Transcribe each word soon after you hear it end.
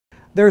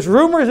There's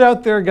rumors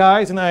out there,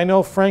 guys, and I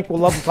know Frank will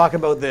love to talk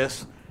about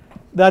this,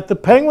 that the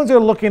Penguins are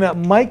looking at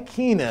Mike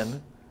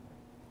Keenan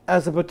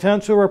as a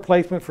potential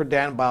replacement for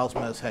Dan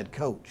Bylsma as head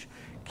coach.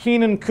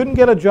 Keenan couldn't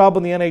get a job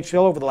in the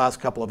NHL over the last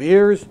couple of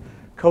years,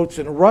 coached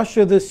in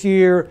Russia this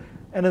year,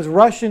 and his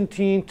Russian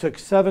team took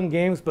 7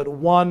 games but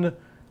won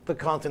the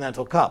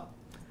Continental Cup.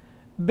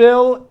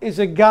 Bill, is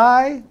a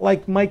guy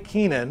like Mike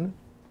Keenan,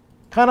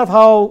 kind of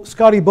how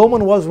Scotty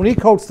Bowman was when he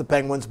coached the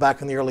Penguins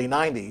back in the early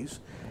 90s,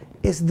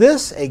 is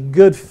this a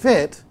good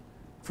fit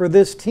for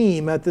this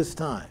team at this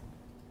time?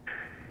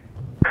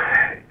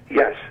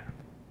 Yes.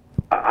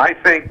 I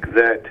think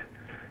that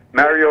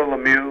Mario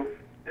Lemieux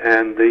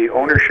and the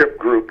ownership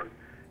group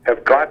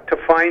have got to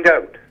find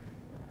out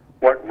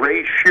what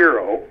Ray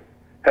Shero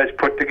has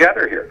put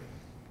together here.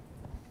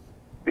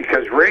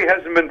 Because Ray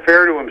hasn't been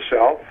fair to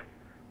himself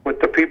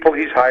with the people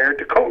he's hired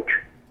to coach.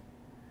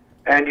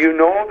 And you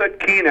know that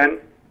Keenan,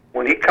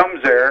 when he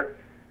comes there,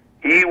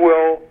 he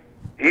will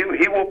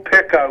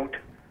pick out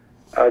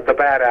the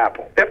bad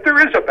apple, if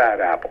there is a bad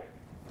apple.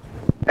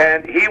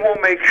 And he will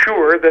make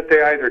sure that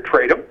they either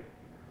trade him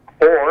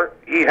or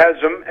he has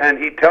him and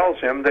he tells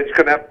him that he's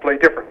going to have to play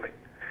differently.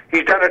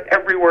 He's done it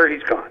everywhere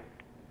he's gone.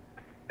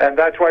 And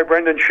that's why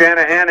Brendan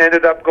Shanahan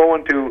ended up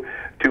going to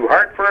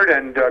Hartford,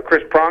 and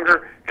Chris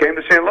Pronger came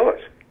to St.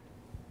 Louis.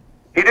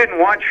 He didn't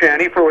want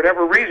Shanny for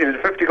whatever reason. He was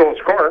a 50-goal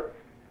scorer.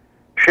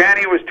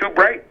 Shanny was too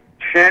bright.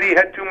 Shanny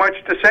had too much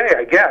to say,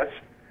 I guess.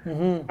 I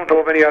don't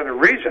know of any other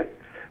reason.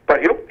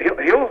 But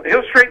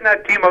he'll straighten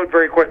that team out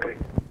very quickly.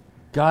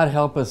 God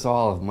help us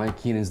all if Mike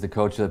Keenan's the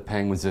coach of the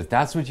Penguins. If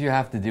that's what you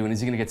have to do, and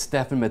is he going to get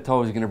Stefan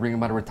Matteau? Is he going to bring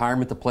him out of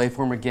retirement to play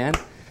for him again?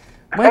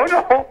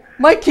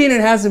 Mike Keenan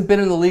hasn't been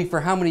in the league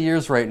for how many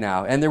years right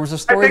now? And there was a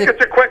story. I think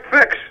it's a quick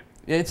fix.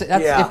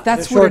 If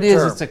that's what it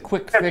is, it's a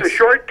quick fix. It's a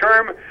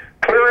short-term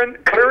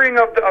clearing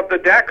of the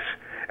decks,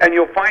 and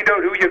you'll find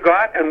out who you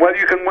got and whether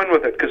you can win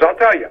with it. Because I'll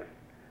tell you,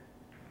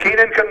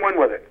 Keenan can win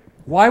with it.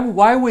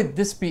 Why would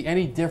this be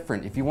any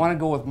different? If you want to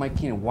go with Mike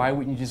Keenan, why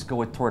wouldn't you just go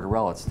with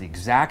Tortorella? It's the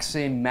exact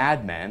same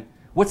madman.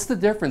 What's the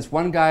difference?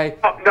 One guy...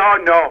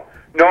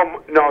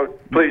 No,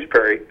 please,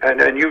 Perry.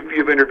 And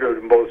you've interviewed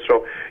them both,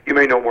 so you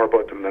may know more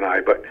about them than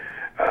I, but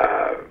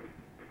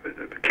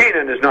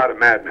Keenan is not a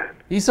madman.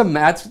 He's a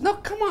mad... No,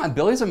 come on,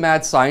 Bill. He's a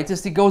mad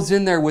scientist. He goes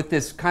in there with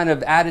this kind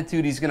of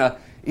attitude. He's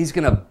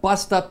gonna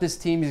bust up this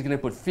team. He's gonna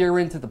put fear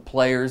into the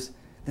players.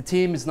 The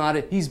team is not...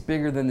 He's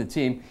bigger than the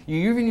team.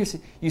 You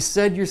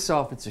said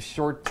yourself it's a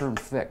short-term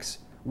fix.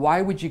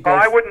 Why would you go...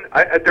 Well, I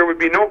wouldn't... there would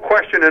be no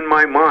question in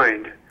my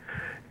mind,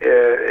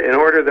 in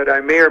order that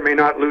I may or may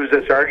not lose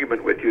this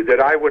argument with you, that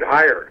I would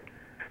hire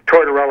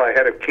Tortorella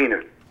ahead of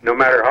Keenan, no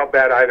matter how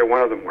bad either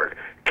one of them were.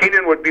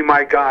 Keenan would be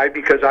my guy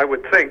because I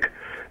would think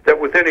that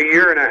within a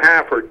year and a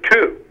half or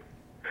two...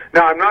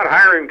 Now, I'm not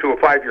hiring him to a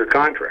 5-year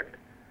contract.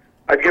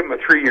 I'd give him a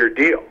 3-year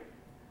deal.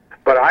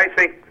 But I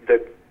think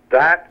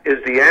that is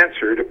the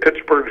answer to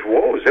Pittsburgh's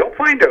woes. They'll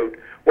find out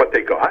what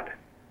they got.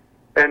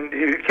 And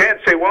you can't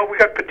say, well, we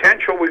got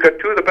potential. We got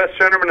 2 of the best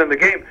centermen in the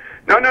game.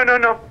 No.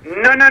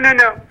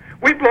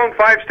 We've blown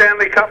 5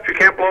 Stanley Cups. We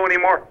can't blow any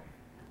more.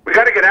 We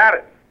got to get at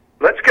it.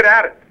 Let's get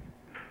at it.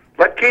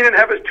 Let Keenan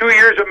have his 2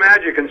 years of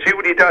magic and see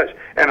what he does.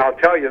 And I'll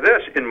tell you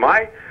this, in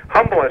my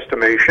humble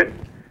estimation,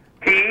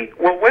 he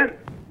will win.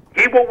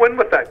 He will win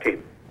with that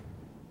team.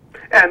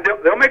 And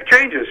they'll make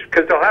changes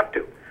because they'll have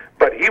to.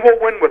 But he will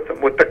win with them,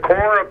 with the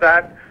core of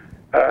that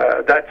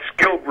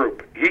skill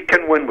group. He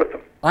can win with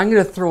them. I'm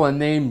going to throw a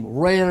name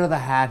right out of the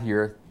hat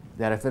here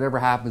that if it ever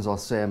happens, I'll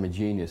say I'm a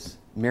genius.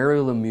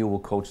 Mario Lemieux will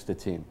coach the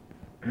team.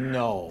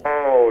 No.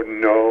 Oh,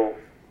 no.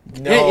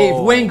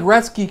 If Wayne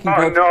Gretzky can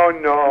coach...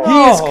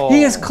 No.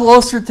 He is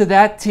closer to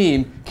that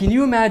team. Can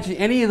you imagine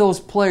any of those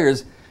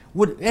players...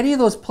 Would any of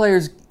those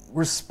players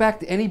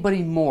respect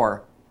anybody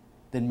more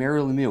than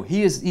Mario Lemieux?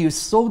 He is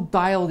so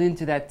dialed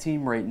into that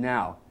team right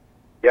now.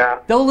 Yeah.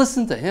 They'll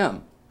listen to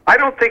him. I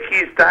don't think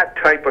he's that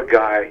type of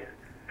guy.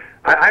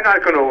 I'm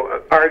not going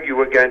to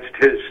argue against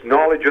his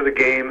knowledge of the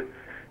game.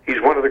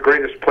 He's one of the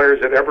greatest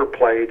players that ever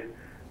played.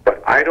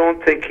 But I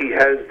don't think he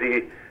has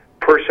the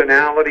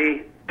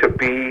personality to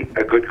be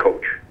a good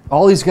coach.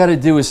 All he's got to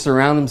do is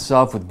surround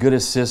himself with good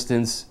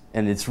assistants,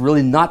 and it's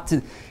really not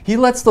to... He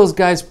lets those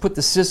guys put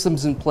the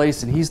systems in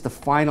place, and he's the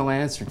final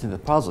answer to the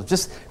puzzle.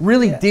 Just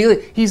really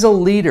he's a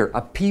leader,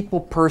 a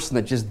people person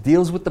that just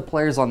deals with the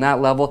players on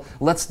that level,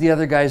 lets the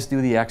other guys do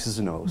the X's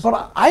and O's.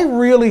 But I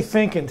really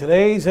think in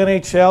today's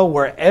NHL,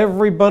 where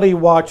everybody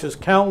watches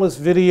countless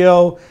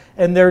video,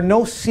 and there are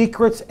no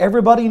secrets,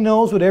 everybody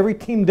knows what every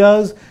team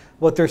does,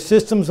 what their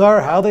systems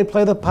are, how they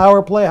play the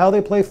power play, how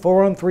they play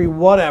 4-on-3,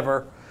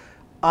 whatever.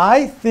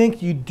 I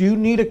think you do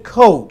need a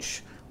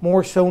coach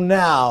more so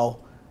now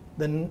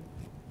than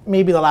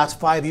maybe the last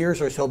 5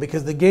 years or so,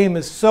 because the game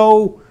is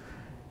so,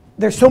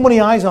 there's so many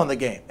eyes on the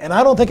game. And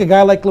I don't think a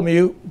guy like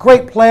Lemieux,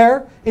 great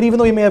player, and even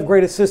though he may have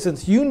great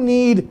assistants, you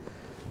need,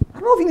 I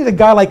don't know if you need a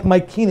guy like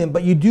Mike Keenan,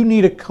 but you do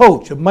need a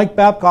coach, a Mike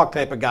Babcock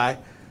type of guy,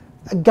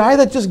 a guy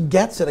that just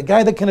gets it, a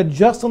guy that can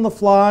adjust on the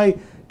fly,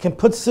 can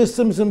put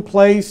systems in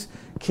place,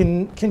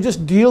 can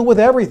just deal with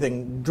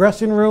everything,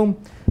 dressing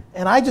room.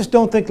 And I just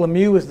don't think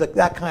Lemieux is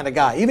that kind of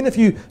guy. Even if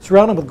you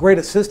surround him with great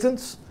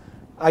assistants,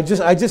 I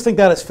just think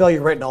that is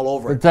failure written all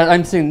over it.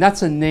 I'm saying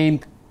that's a name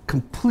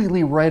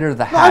completely right out of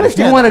the hat. I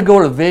understand if you want to go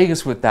to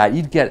Vegas with that,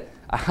 you'd get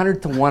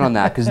 100 to 1 on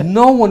that because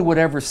no one would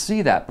ever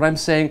see that. But I'm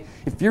saying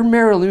if you're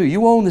Mario Lemieux,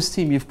 you own this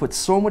team, you've put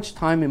so much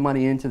time and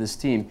money into this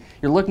team.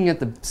 You're looking at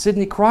the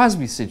Sidney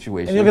Crosby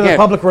situation. And you look at the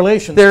public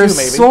relations there's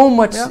too,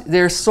 maybe.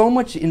 There's so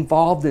much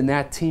involved in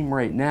that team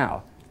right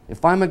now.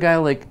 If I'm a guy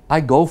like, I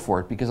go for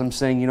it because I'm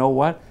saying, you know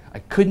what? I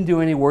couldn't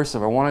do any worse.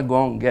 If I want to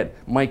go out and get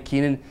Mike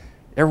Keenan,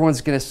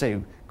 everyone's going to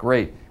say,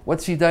 great.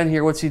 What's he done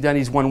here? What's he done?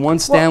 He's won one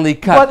Stanley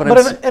Cup.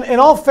 But in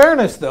all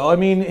fairness, though, I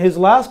mean, his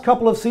last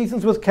couple of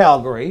seasons with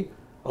Calgary,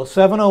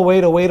 07,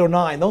 08, 08,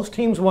 09, those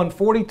teams won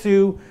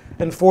 42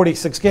 and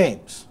 46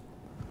 games.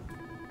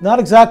 Not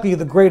exactly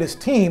the greatest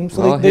team,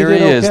 so well, they here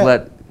did he okay.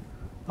 is.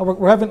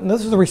 We're having,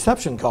 this is the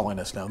reception calling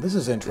us now. This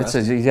is interesting. It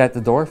says he's at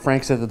the door.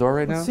 Frank's at the door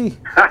right Let's now. see.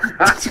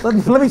 let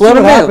me see what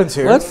happens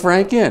here. Let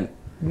Frank in.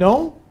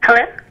 No?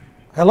 Hello?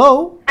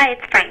 Hello? Hi,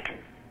 it's Frank.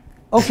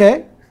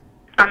 Okay.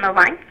 On the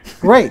line?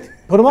 Great.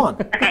 Put him on.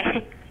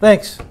 Okay.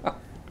 Thanks.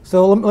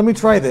 So let me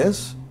try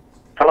this.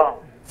 Hello.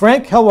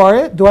 Frank, how are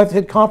you? Do I have to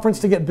hit conference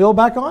to get Bill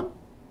back on?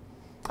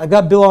 I've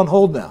got Bill on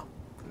hold now.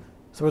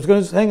 So we're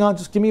going to hang on.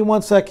 Just give me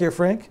 1 sec here,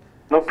 Frank.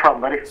 No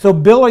problem, buddy. So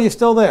Bill, are you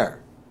still there?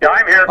 Yeah,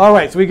 I'm here. All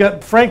right. So we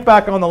got Frank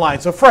back on the line.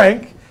 So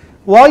Frank,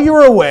 while you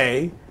were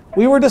away,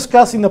 we were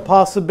discussing the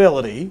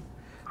possibility.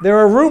 There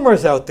are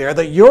rumors out there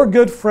that your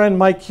good friend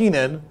Mike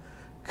Keenan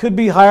could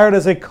be hired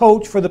as a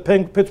coach for the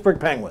Pittsburgh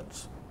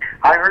Penguins.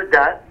 I heard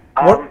that.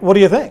 What do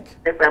you think?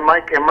 And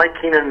Mike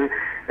Keenan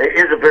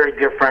is a very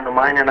dear friend of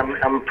mine, and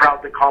I'm proud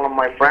to call him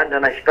my friend.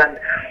 And I spent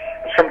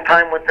some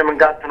time with him and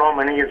got to know him,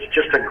 and he is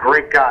just a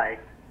great guy.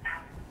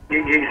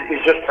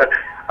 He's just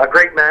a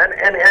great man,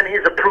 and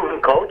he's a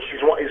proven coach.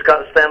 He's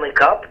got a Stanley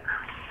Cup,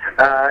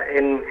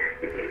 and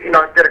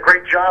did a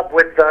great job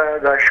with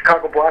the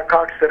Chicago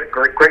Blackhawks. Did a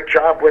great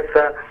job with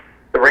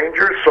the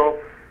Rangers. So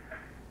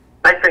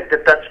I think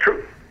that's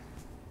true.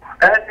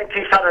 And I think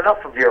he's had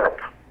enough of Europe.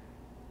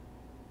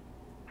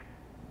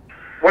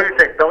 What do you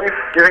think, Billy? Do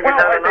you think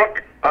he's had enough?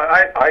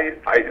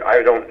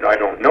 I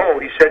don't know.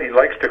 He said he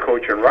likes to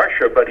coach in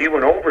Russia, but he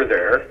went over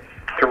there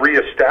to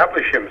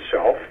reestablish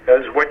himself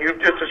as what you've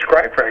just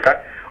described, Frank.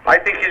 I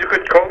think he's a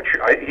good coach.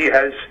 He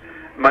has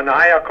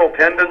maniacal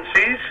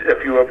tendencies,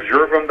 if you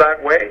observe him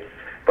that way,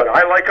 but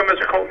I like him as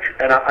a coach.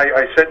 And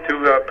I said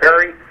to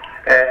Perry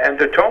and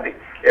to Tony,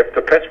 if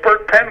the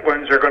Pittsburgh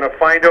Penguins are going to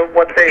find out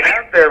what they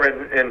have there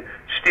in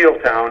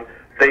Steeltown,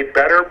 they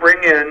better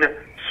bring in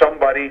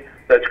somebody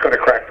that's going to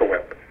crack the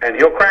whip. And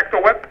he'll crack the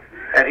whip,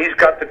 and he's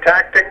got the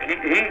tactic.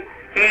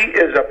 He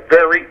is a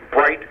very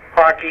bright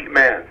hockey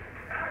man.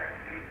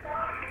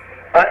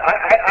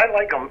 I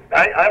like him.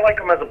 I like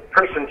him as a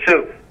person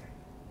too.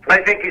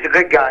 I think he's a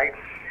good guy,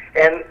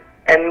 and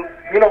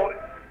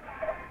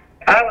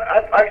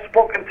I've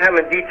spoken to him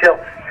in detail.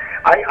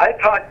 I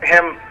talked to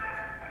him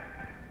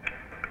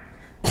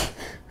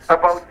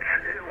about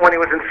when he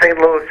was in St.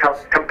 Louis, how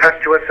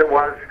tempestuous it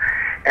was,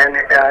 and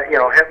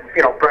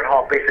Brett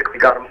Hall basically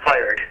got him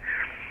fired.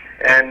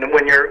 And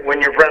when you're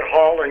Brett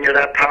Hall and you're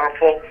that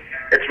powerful,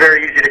 it's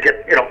very easy to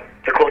get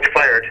the coach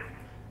fired.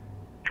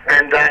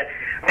 And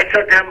I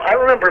said to him, I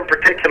remember in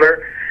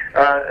particular,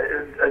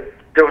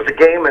 there was a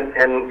game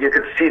and you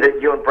could see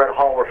that you and Brett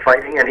Hall were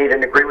fighting, and he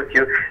didn't agree with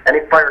you, and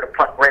he fired a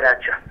puck right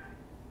at you.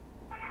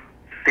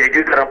 Did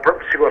he do that on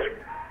purpose? He goes,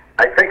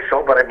 I think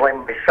so, but I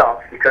blame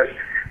myself because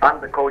I'm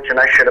the coach and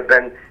I should have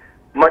been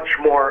much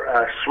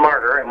more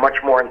smarter and much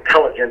more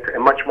intelligent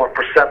and much more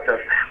perceptive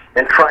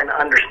in trying to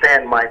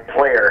understand my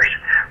players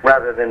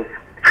rather than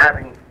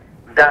having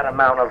that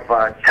amount of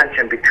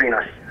tension between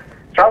us.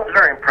 So I was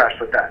very impressed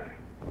with that.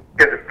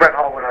 Because if Brett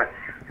Hall would have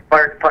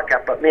fired the puck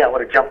up at me, I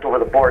would have jumped over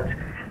the boards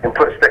and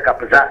put a stick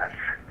up his ass.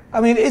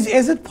 I mean,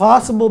 is it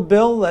possible,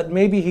 Bill, that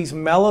maybe he's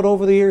mellowed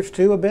over the years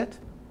too a bit?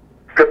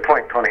 Good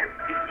point, Tony.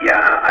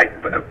 Yeah,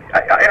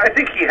 I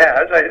think he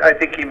has. I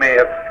think he may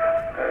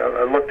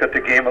have looked at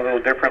the game a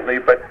little differently,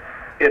 but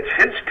it's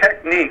his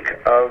technique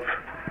of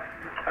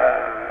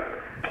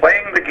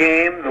playing the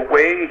game the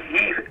way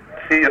he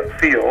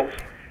feels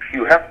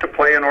you have to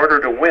play in order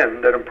to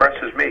win that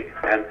impresses me,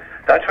 and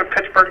that's what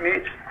Pittsburgh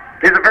needs.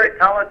 He's a very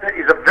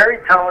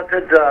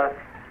talented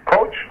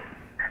coach.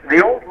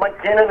 The old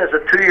Mike Keenan is a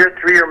 2-year,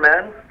 3-year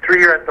man,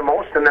 3-year at the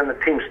most, and then the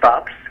team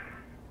stops.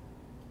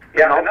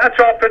 Yeah, and that's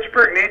all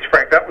Pittsburgh needs,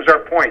 Frank. That was our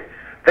point.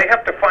 They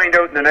have to find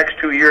out in the next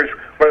 2 years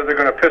whether they're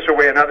going to piss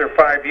away another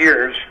 5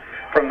 years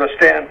from the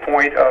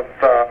standpoint of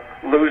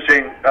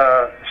losing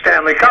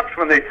Stanley Cups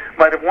when they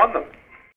might have won them.